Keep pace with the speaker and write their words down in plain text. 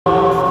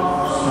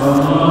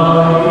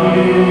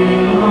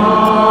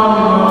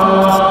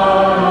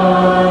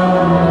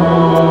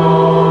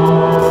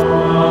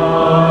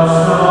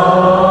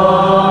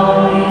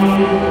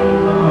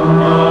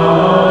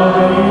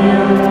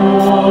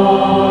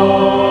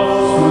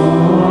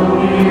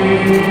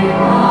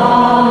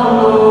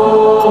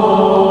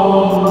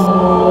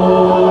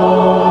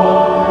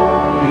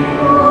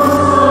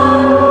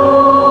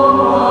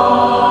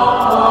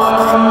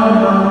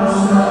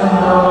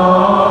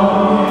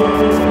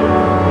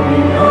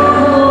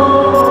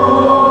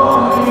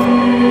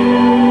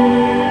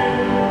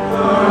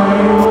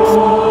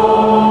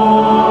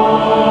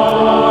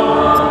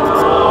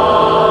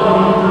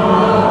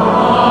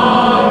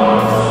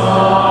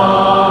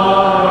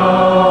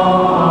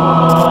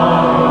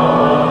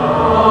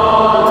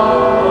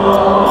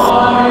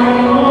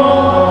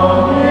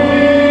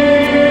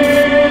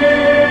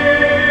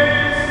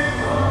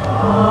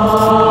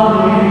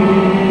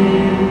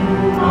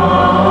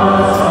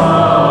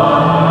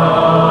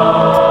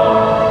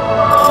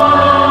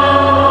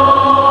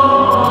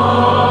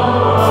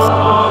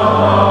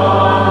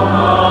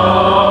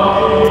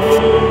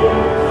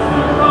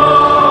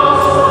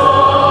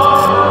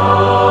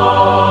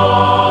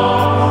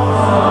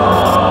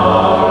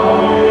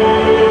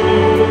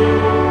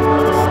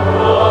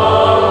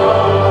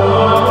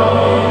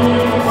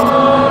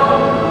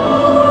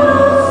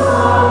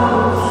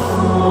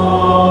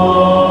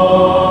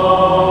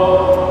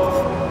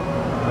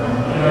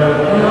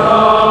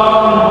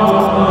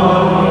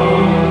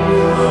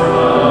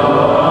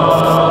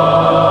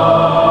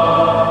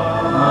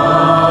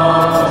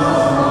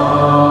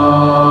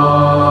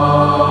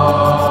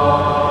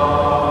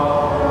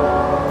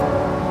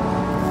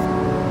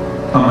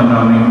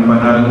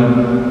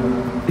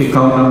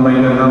Ikaw na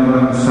may alam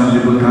ng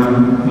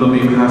sanlibutan,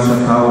 lumikha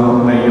sa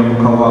tao na iyong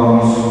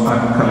kawangis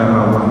at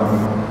kalarawan.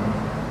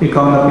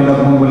 Ikaw na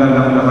pinagmumulan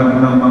ng lahat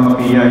ng mga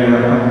biyaya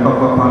at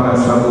pagpapala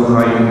sa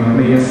buhay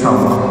may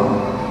asawa.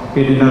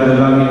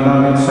 Idinadalangin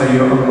namin sa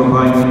iyo ang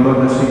babaeng ito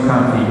na si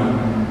CATHY,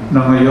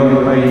 na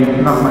ngayon ay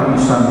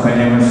nakaisang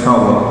kanyang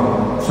asawa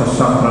sa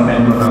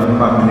sakramento ng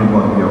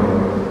patrimonyo.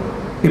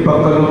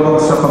 Ipagkaloob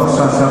sa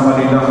pagsasama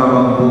nila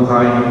habang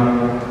buhay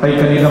ay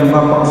kanilang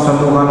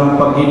mapagsaluhan ng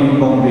pag-ibig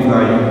mong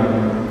bigay,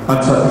 at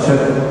sa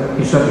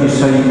isa't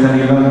isa'y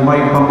kanilang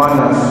may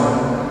pamalas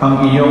ang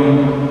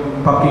iyong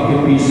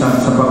pakikipisan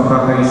sa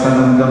pagkakaisa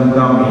ng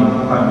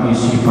damdamin at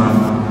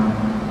isipan.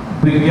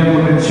 Bigyan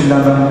mo rin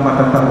sila ng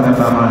matatag na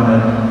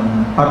tahanan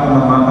at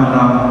mga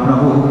anak na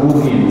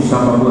huhubuhin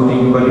sa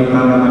mabuting balita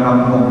ng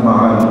anak mong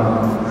mahal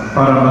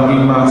para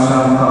maging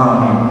maasang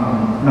kaamin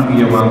ng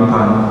iyong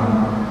angkan.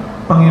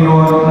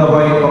 Panginoon,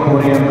 naway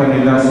papuri ang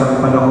kanila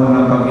sa panahon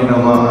ng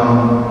kaginawaan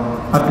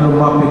at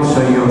lumapit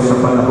sa iyo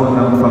sa panahon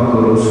ng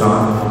pagdurusa.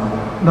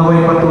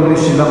 Naway patuloy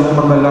silang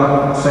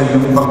magalak sa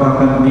iyong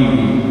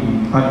pagkakandili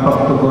at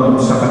pagtugon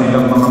sa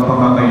kanilang mga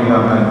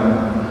pangangailangan.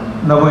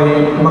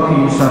 Naway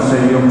makiisa sa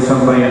iyong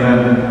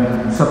sambayanan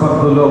sa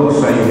pagdulog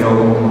sa iyo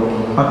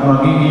at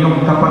maging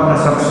iyong tapat na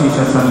saksi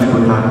sa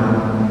sanlibutan.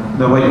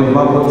 Naway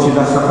umabot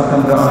sila sa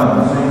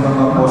katandaan sa iyong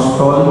mga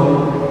apostol.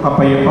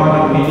 Kapayapaan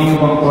ang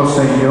iniwang ko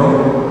sa iyo,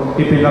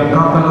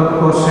 ipinagkakalog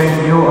ko sa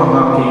iyo ang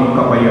aking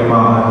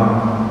kapayapaan.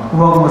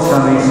 Huwag mo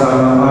sanay sa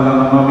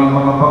alang-alang ang aming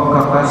mga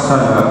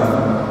pagkakasala,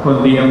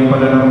 kundi ang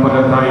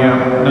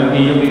pananampalataya ng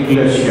iyong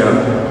iglesia.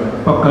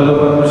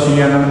 Pagkalooban mo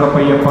siya ng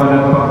kapayapaan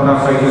at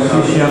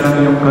pagkakaisa siya ng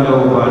iyong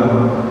kalooban,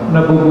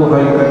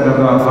 nabubuhay ka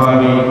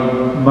nagahari,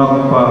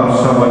 magpa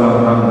sa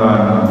walang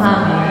hanggan.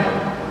 Amen.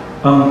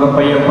 Ang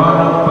kapayapaan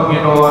ng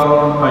Panginoon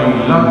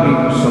ay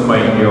laging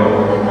sumainyo.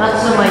 At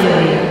sumayo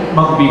rin.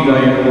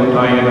 Magbigay po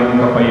tayo ng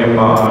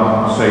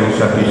kapayapaan sa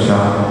isa't isa.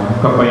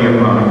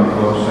 Kapayapaan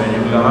po sa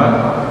inyong lahat.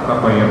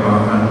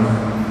 Kapayapaan.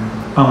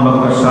 Ang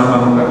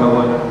magkasamang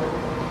katawan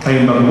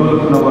ay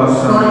magdulot nawa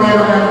sa...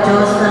 Kordero ng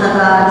Diyos na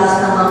nag-aalis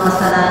ng mga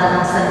kasalanan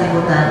ng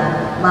sanlibutan,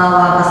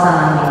 maawa ka sa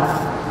amin.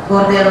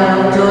 Kordero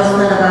ng Diyos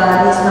na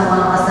nag-aalis ng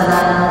mga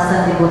kasalanan ng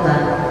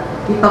sanlibutan,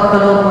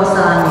 ipagkaloob mo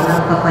sa amin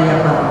ang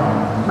kapayapaan.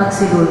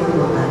 Magsilod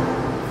po tayo.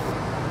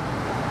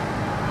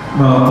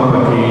 Mga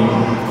kapatid,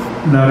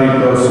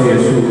 narito si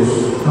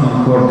Jesus,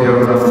 ang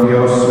Kordero ng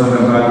Diyos na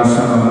nag-alis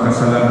sa mga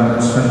kasalanan ng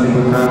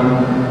sanlibutan,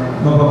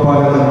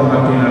 mapapalad ang mga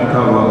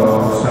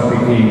tinatawag sa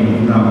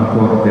piging ng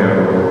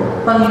Kordero.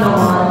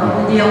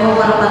 Panginoon, hindi ako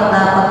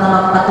karapat-dapat na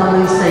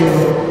magpatuloy sa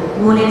iyo,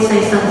 ngunit sa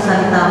isang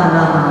salita mo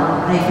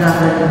lamang ay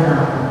gagaling na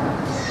ako.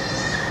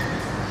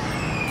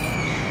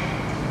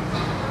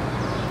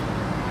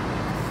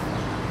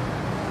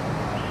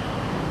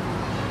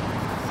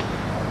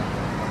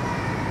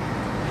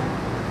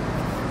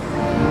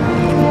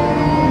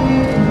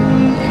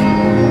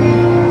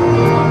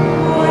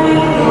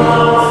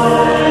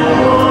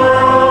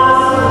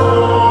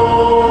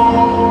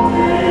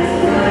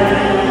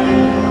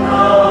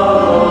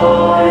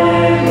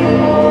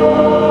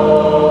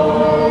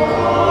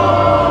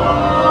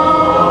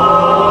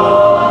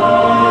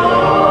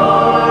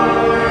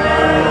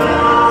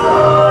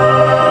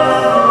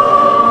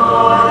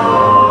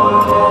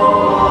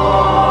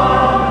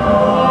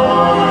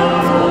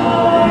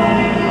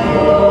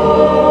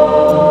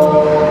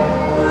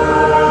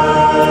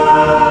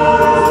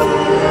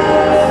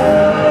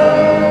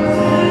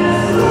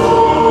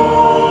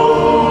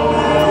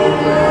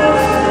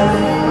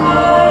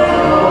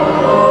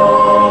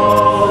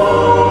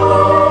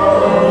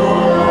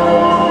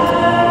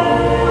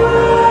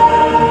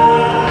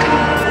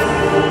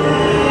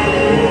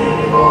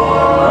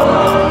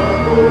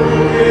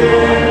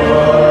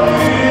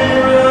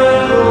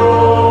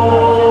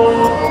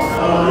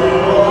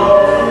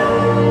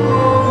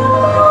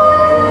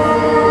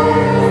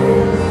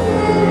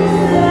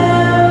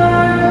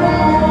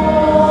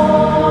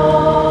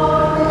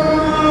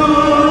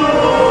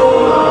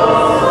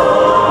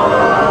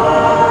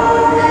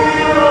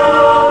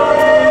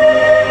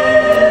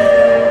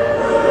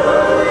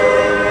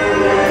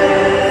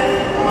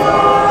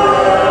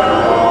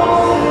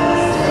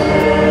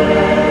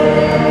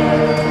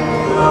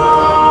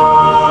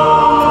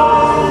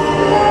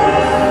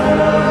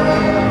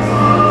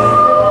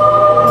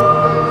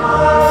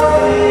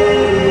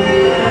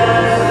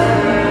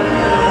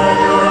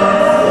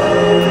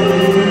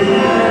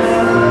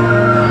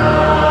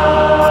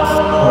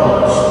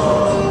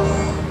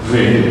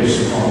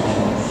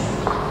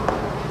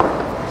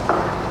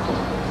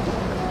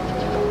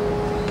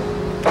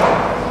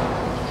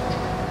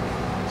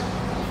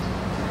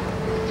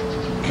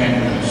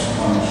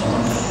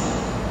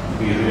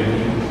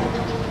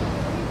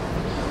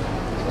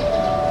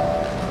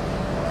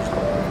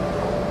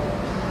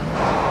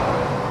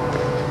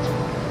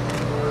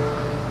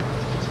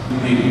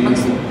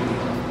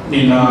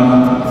 nina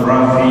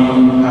RAFFY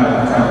at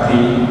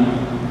CATHY.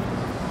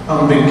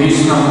 Ang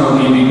bigkis ng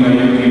pag-ibig na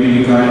iyong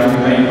ibinigay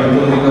ay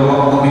patuloy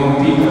gawang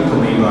kumigti at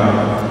tumibay.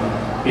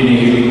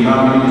 Inihiling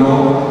namin ito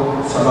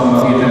sa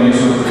pamagitan ni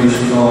Yesu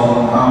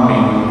Kristo,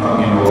 aming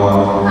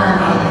Panginoon.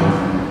 Amen.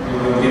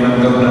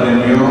 Tinanggap na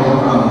ninyo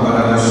ang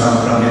banal na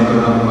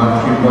sakramento ng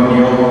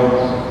matrimonyo.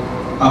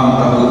 Ang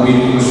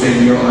pag-ibig ko sa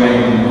inyo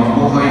ay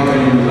mamuhay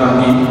kayong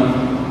lagi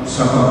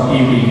sa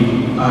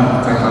pag-ibig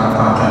at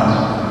katapatan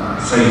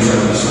sa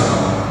isa't isa.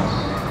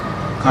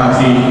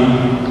 CATHY,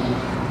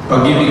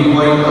 pag-ibig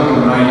mo ay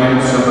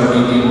patunayan sa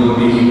pagiging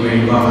bulihing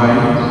may bahay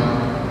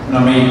na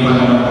may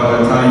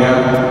pananampalataya,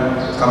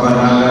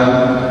 kabanalan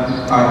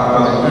at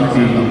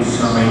pag-ibig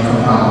sa may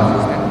kapal.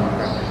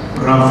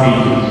 RAFFY,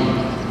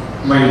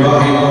 may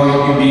bahay mo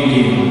ay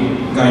ibigin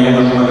gaya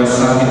ng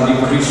malasakit ni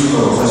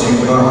Kristo sa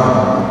simbahan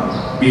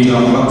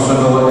bilang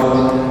pagsunod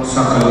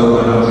sa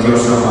kalooban ng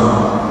Diyos Ama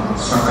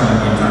sa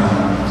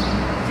kalangitan.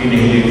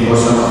 Hinihiling ko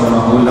sa mga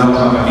magulang,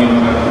 mga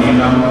ninong at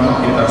ninang,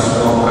 makitas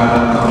po ang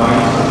kanang kamay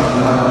at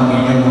lahat ng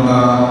inyong mga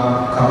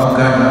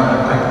kamag-anak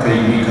at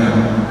kaibigan.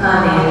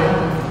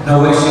 Amen.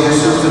 Naway si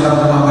Jesus na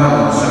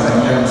namamahan sa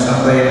kanyang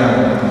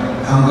sambayanan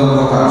hanggang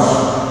wakas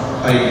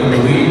ay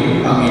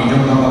punuin ang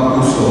inyong mga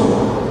puso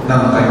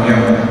ng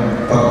kanyang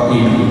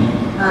pag-ibig.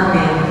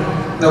 Amen.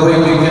 Naway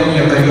bigyan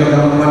niya kayo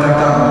ng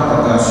matatag na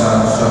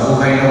pag-asa sa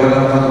buhay na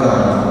walang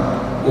hanggan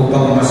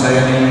upang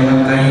masaya ninyong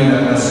nantayin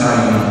at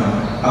nasayin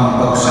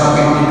ang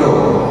pagsakit nito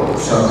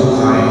sa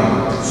buhay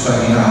sa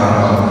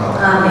hinaharap.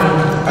 Amen.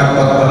 At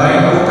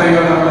pagpalain po kayo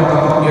ng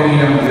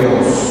makapangyarihang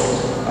Diyos,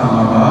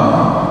 ang Ama,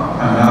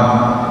 Anak,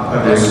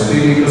 at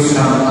Espiritu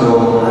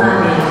Santo.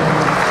 Amen.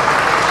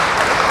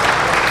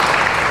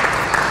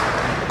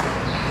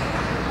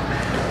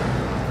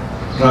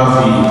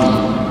 RAFFY,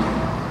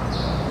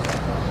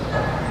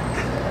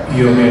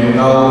 you may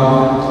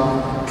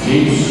now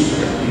kiss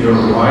your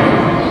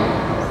wife,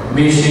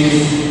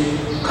 Mrs.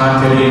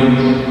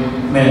 Catherine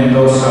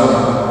Mendoza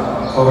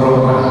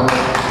Corona.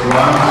 1,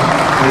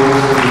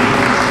 2,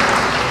 3.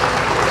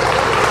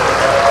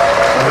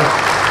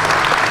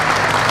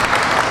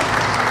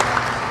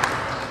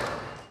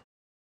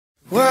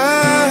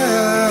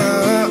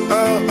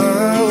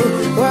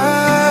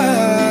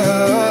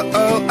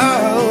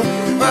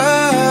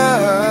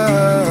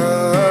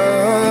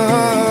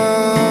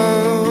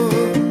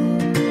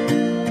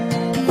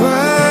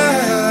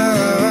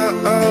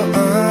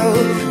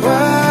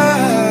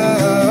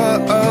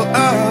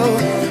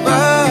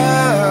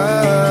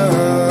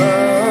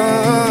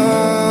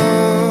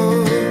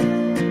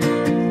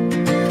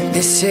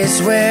 This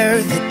is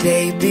where the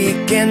day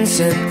begins,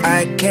 and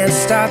I can't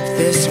stop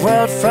this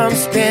world from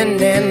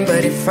spinning.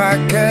 But if I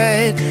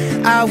could,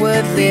 I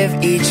would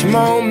live each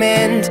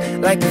moment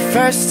like the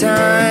first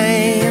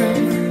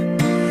time.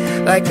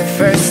 Like the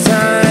first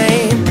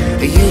time.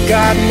 You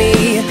got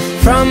me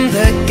from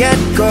the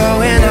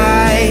get-go, and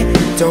I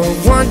don't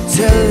want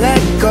to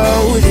let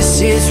go. This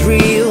is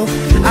real,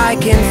 I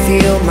can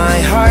feel my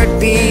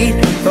heartbeat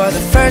for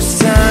the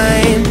first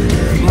time.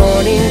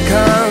 Morning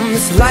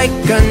comes like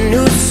a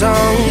new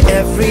song,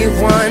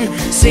 everyone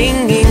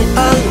singing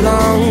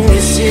along.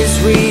 This is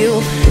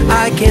real,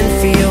 I can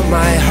feel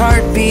my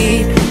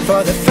heartbeat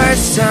for the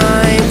first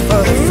time, for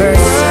the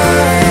first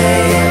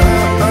time.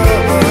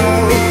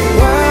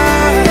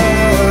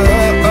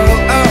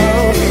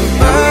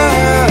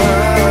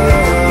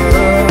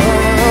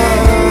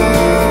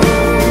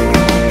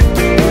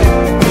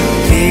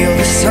 Feel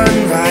the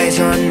sunrise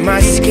on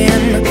my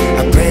skin,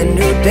 a brand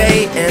new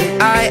day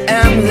and I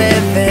am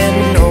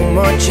living. No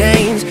more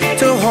chains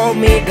to hold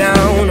me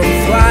down, I'm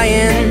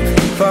flying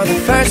for the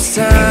first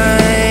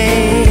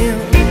time.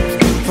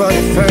 For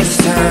the first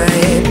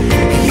time.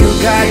 You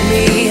got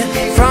me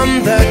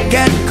from the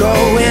get-go,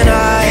 and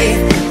I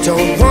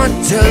don't want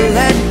to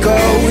let go.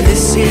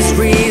 This is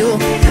real,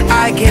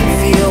 I can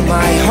feel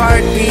my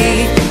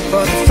heartbeat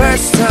for the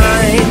first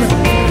time.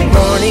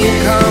 Morning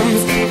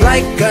comes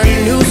like a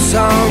new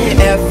song,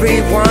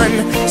 everyone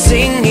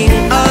singing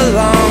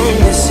along.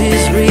 This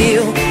is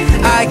real,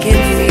 I can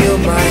feel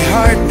my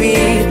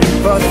heartbeat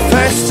for the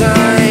first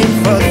time,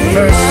 for the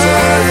first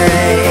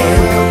time.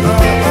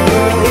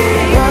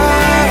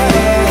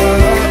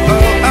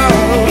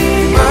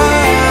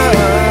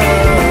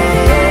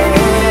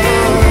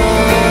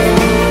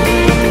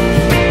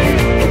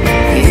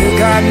 You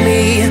got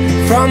me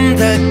from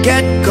the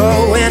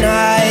get-go, and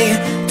I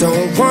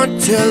don't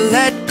want to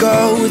let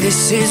go.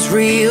 This is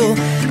real,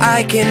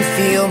 I can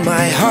feel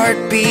my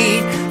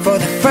heartbeat for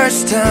the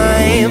first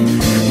time.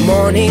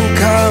 Morning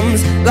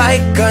comes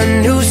like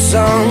a new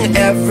song,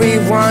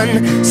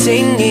 everyone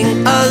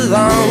singing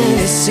along.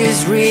 This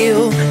is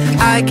real,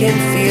 I can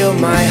feel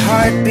my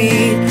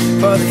heartbeat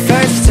for the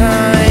first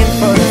time,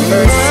 for the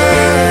first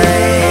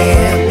time.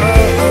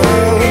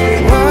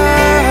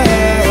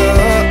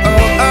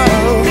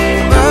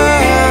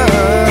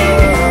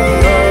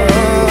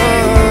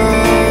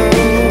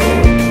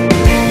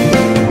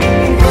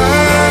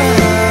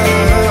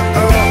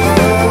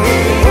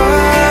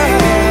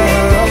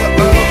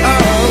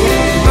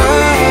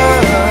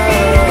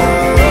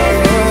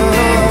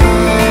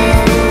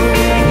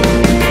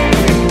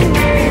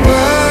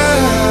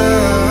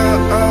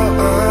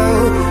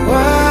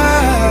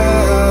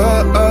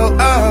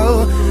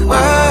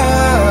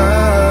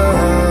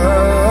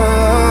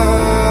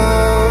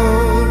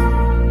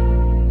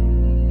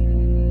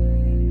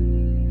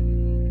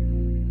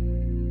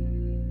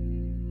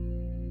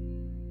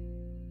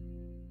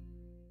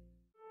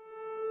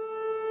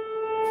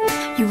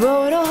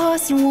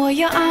 wore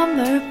your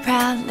armor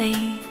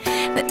proudly.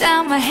 Let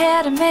down my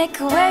head and make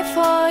a way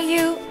for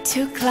you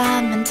to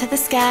climb into the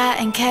sky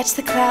and catch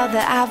the cloud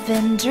that I've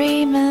been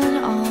dreaming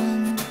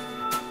on.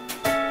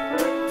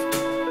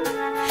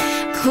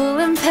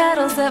 Cooling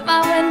petals at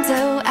my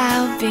window,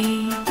 I'll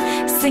be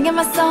singing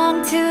my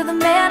song to the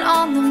man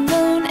on the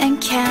moon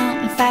and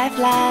counting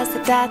fireflies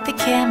that dot the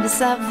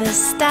canvas of the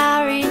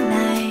starry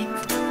night.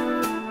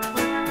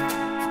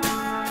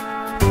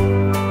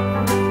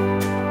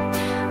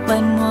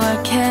 What more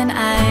can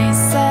I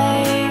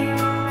say?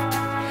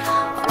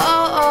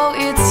 Oh,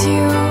 it's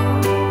you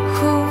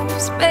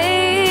who's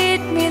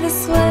made me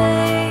this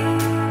way.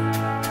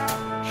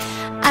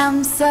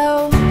 I'm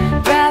so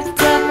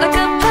wrapped up like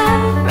a bow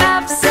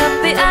wraps up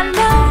the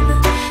unknown,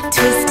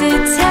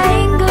 twisted,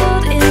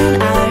 tangled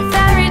in our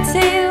fairy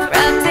tale,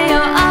 wrapped in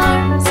your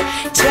arms,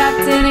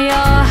 trapped in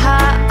your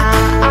heart,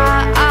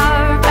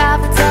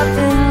 wrapped up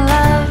in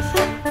love.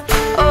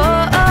 Oh,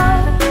 oh,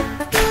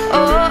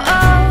 oh,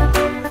 oh,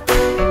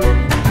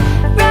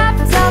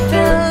 wrapped up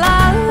in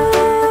love.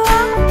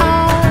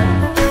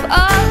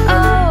 Oh,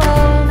 oh.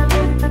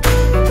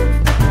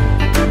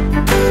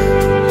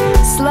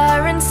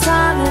 Slurring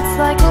sonnets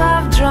like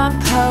love-drunk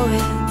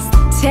poets,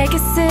 take a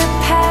sip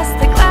past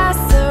the glass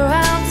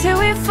around till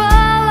we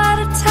fall out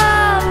of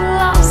time,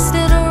 lost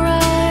in a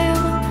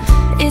rhyme.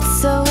 It's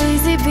so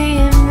easy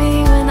being me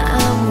when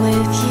I'm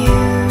with you.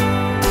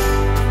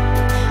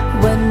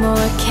 What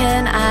more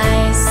can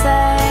I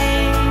say?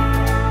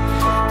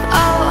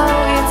 Oh,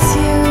 it's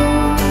you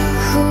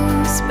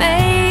who's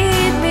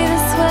made me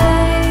this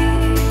way.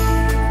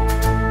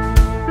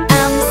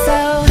 I'm so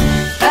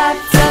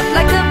wrapped up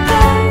like a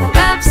bow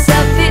wraps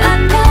up the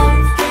unknown,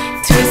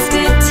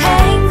 twisted,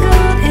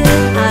 tangled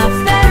in our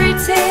fairy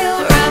tale,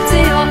 wrapped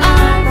in your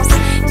arms,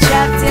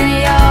 trapped in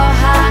your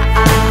heart.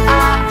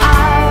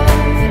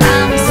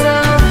 I'm so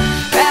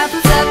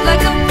wrapped up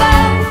like a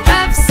bow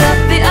wraps up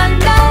the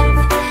unknown,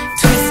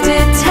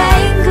 twisted,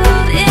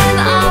 tangled in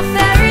our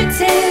fairy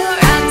tale,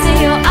 wrapped in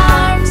your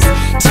arms,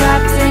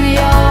 trapped in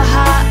your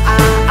heart,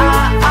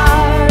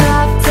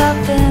 wrapped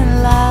up in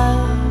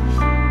love.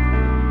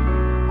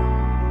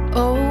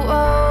 Oh,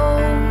 oh,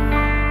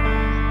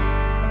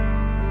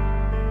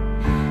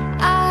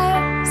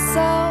 I'm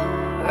so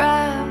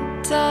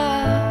wrapped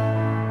up.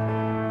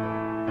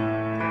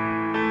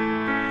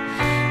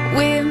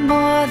 We're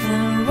more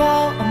than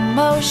raw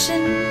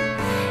emotion.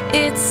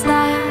 It's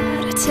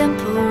not a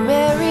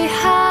temporary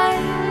high.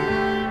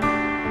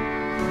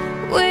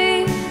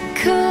 We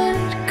could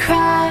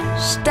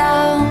crash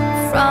down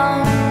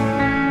from.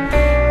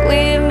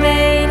 We're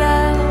made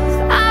of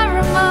our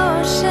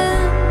emotion,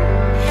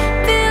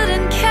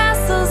 building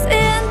castles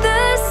in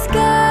the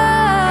sky.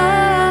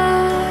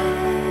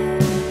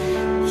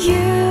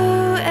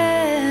 You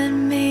and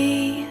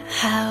me,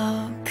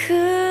 how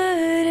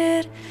could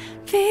it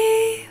be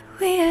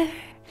we're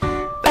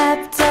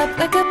wrapped up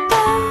like a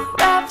bow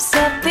wraps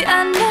up the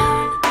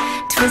unknown,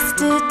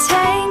 twisted,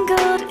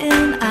 tangled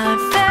in our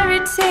fairy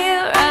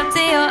tale, wrapped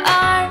in your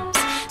arms,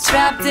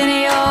 trapped in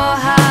your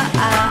heart.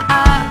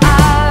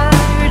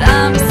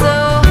 I'm so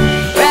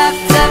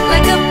wrapped up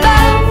like a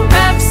bow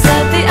wraps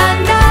up the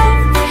unknown,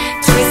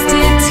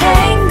 twisted,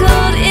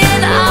 tangled in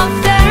our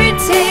fairy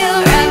tale,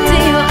 wrapped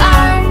in your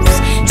arms,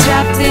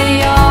 trapped in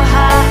your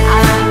heart.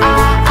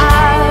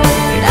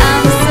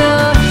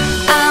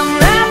 I'm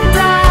wrapped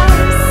up,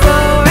 so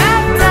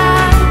wrapped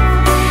up,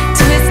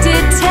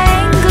 twisted,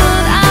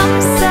 tangled. I'm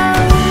so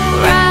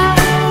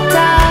wrapped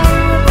up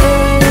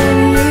in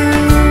you,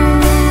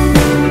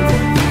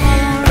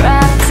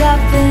 wrapped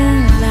up in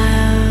love.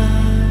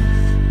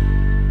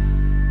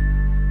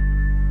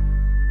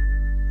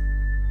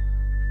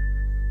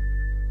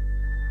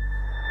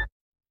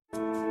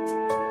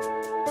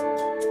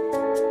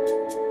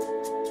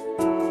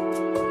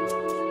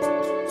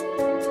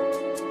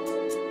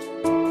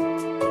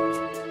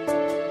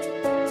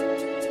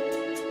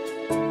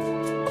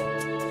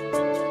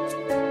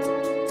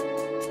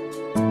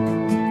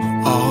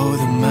 All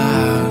the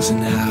miles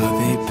and how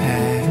they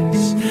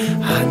pass,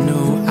 I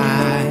know I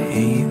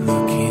ain't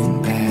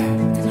looking back.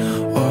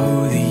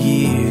 All the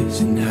years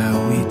and how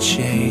we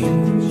changed.